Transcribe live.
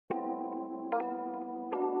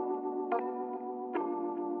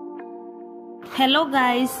Hello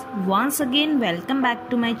guys, once again welcome back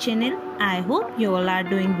to my channel. I hope you all are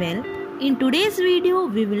doing well. In today's video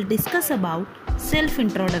we will discuss about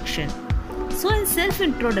self-introduction. So in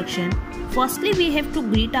self-introduction, firstly we have to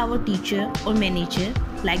greet our teacher or manager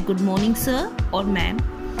like good morning sir or ma'am.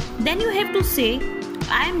 Then you have to say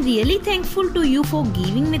I am really thankful to you for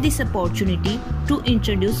giving me this opportunity to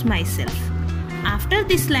introduce myself. After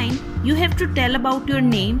this line you have to tell about your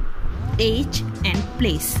name, age and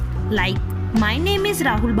place. Like my name is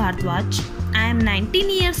Rahul Bhardwaj, I am 19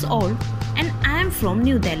 years old and I am from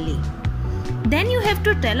New Delhi. Then you have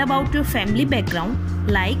to tell about your family background,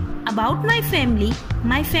 like about my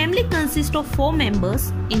family consists of 4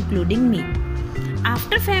 members including me.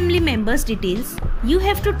 After family members details, you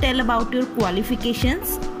have to tell about your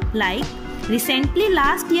qualifications, like recently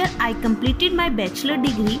last year I completed my bachelor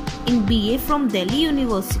degree in BA from Delhi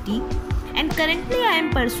University and currently I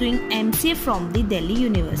am pursuing MCA from the Delhi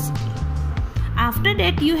University. After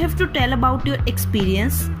that you have to tell about your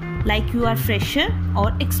experience, like you are fresher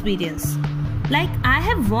or experienced. Like I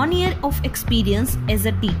have 1 year of experience as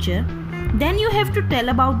a teacher. Then you have to tell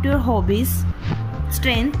about your hobbies,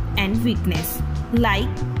 strength and weakness. Like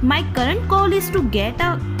my current goal is to get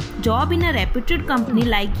a job in a reputed company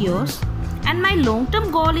like yours, and my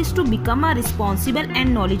long-term goal is to become a responsible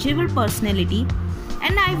and knowledgeable personality,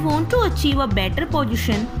 and I want to achieve a better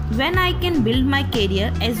position when I can build my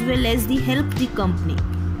career as well as help the company.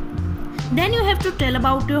 Then you have to tell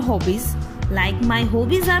about your hobbies, like my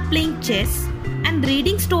hobbies are playing chess and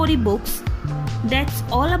reading storybooks. That's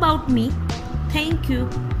all about me. Thank you.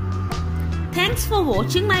 Thanks for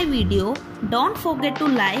watching my video. Don't forget to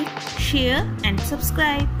like, share and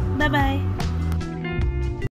subscribe. Bye bye.